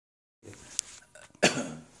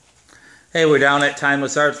Hey, we're down at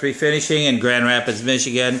Timeless Arts Refinishing in Grand Rapids,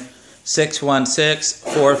 Michigan.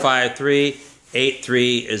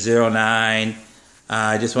 616-453-8309.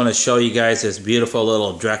 I just want to show you guys this beautiful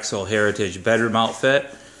little Drexel Heritage bedroom outfit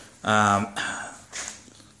that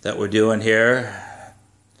we're doing here.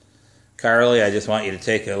 Carly, I just want you to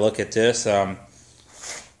take a look at this,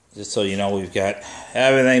 just so you know we've got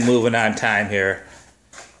everything moving on time here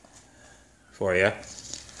for you.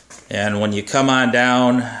 And when you come on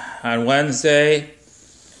down on Wednesday,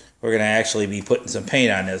 we're going to actually be putting some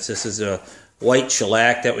paint on this. This is a white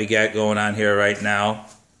shellac that we got going on here right now.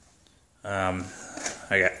 I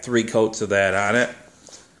got 3 coats of that on it.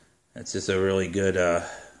 It's just a really good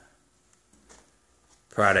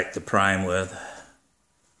product to prime with.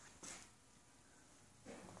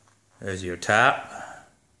 There's your top.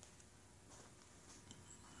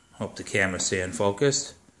 Hope the camera's staying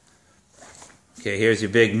focused. Okay, here's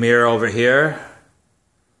your big mirror over here.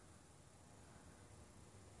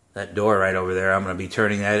 That door right over there, I'm going to be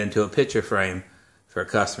turning that into a picture frame for a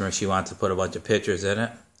customer. She wants to put a bunch of pictures in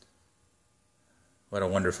it. What a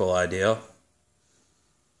wonderful idea.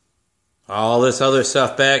 All this other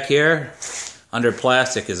stuff back here under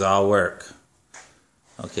plastic is all work.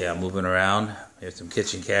 Okay, I'm moving around. Here's some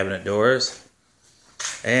kitchen cabinet doors.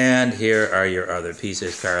 And here are your other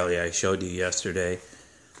pieces, Carly, I showed you yesterday.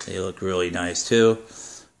 They look really nice too.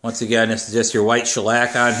 Once again, this is just your white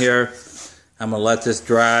shellac on here. I'm going to let this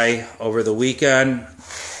dry over the weekend.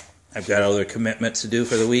 I've got other commitments to do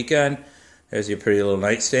for the weekend. There's your pretty little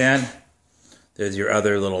nightstand. There's your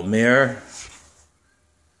other little mirror.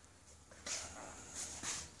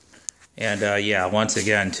 And yeah, once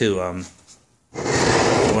again too,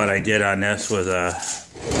 what I did on this was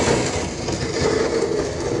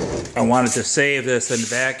I wanted to save this in the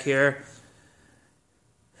back here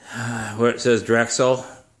where it says Drexel,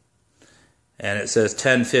 and it says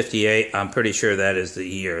 1058. I'm pretty sure that is the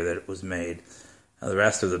year that it was made. Now, the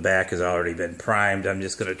rest of the back has already been primed. I'm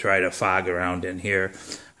just going to try to fog around in here.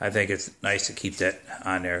 I think it's nice to keep that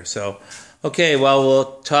on there. So, okay, well,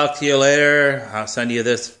 we'll talk to you later. I'll send you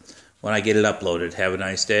this when I get it uploaded. Have a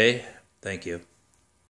nice day. Thank you.